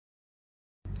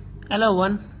Hello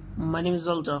everyone, my name is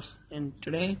Altaf and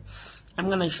today I'm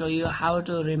gonna show you how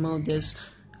to remove this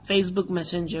Facebook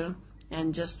Messenger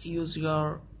and just use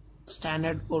your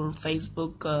standard old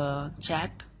Facebook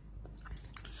chat,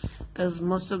 because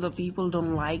most of the people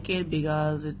don't like it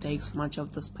because it takes much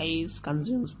of the space,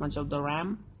 consumes much of the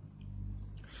RAM.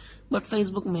 But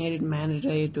Facebook made it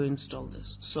mandatory to install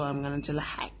this, so I'm gonna tell a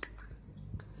hack.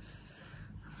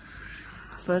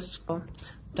 First,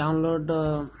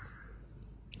 download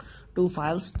two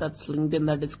files that's linked in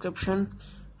the description.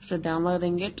 After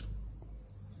downloading it,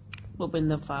 open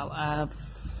the file. I have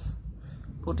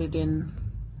put it in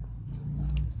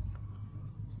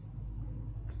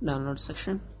download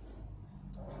section.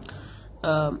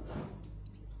 Where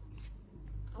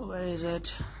is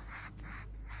it?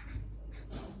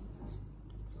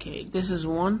 Okay, this is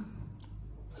one,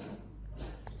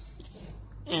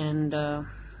 and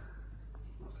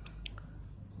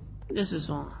this is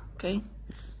one. Okay,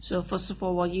 so first of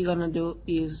all, what you're gonna do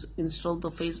is install the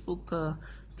Facebook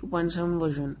 2.7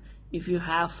 version. If you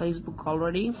have Facebook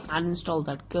already, uninstall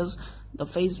that, because the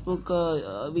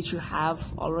Facebook which you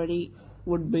have already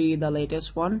would be the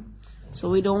latest one. So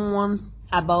we don't want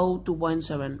above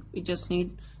 2.7. We just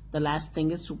need the last thing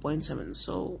is 2.7.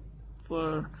 So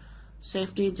for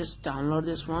safety, just download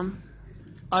this one,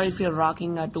 or if you're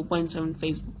rocking a 2.7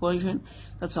 Facebook version,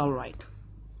 that's alright.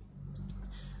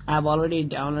 I've already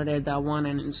downloaded that one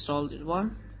and installed it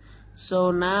one. So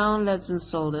now let's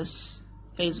install this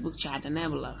Facebook chat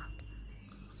enabler,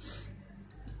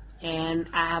 and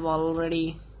I have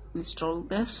already installed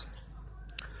this.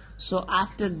 So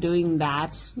after doing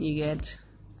that, you get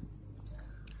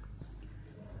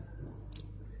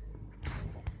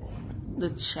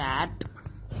the chat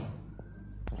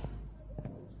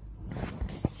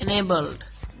enabled.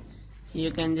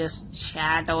 You can just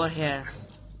chat over here.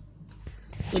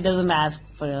 It doesn't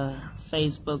ask for a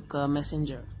Facebook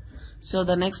Messenger. So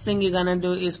the next thing you're gonna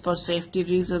do is, for safety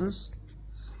reasons,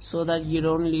 so that you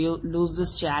don't lose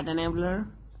this chat enabler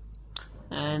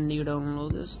and you don't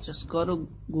lose this, just go to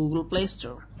Google Play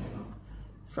Store.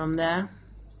 From there,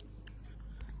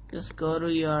 just go to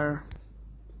your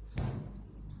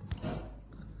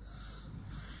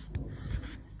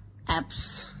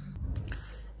apps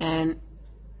and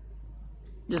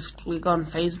just click on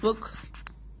Facebook,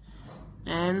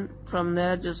 and from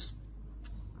there just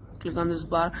click on this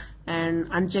bar and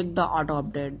uncheck the auto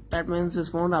update. That means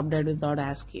this won't update without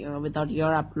asking, without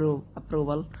your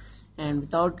approval, and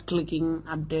without clicking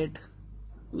update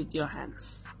with your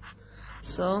hands.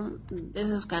 So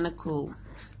this is kind of cool.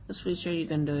 This feature you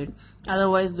can do it.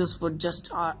 Otherwise, this would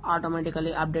just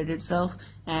automatically update itself,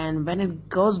 and when it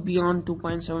goes beyond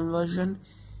 2.7 version,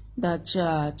 the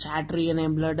chat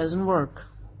re-enabler doesn't work.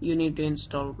 You need to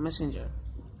install Messenger.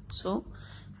 So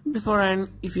beforehand,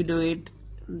 if you do it,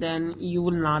 then you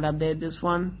will not update this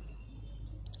one,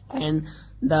 and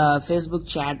the Facebook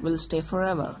chat will stay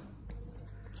forever.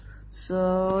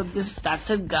 So that's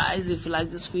it, guys. If you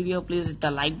like this video, please hit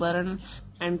the like button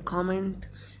and comment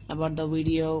about the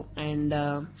video,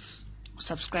 and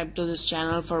subscribe to this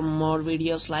channel for more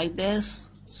videos like this.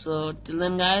 So till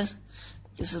then, guys,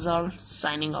 this is all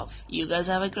signing off. You guys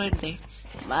have a great day.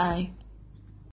 Bye.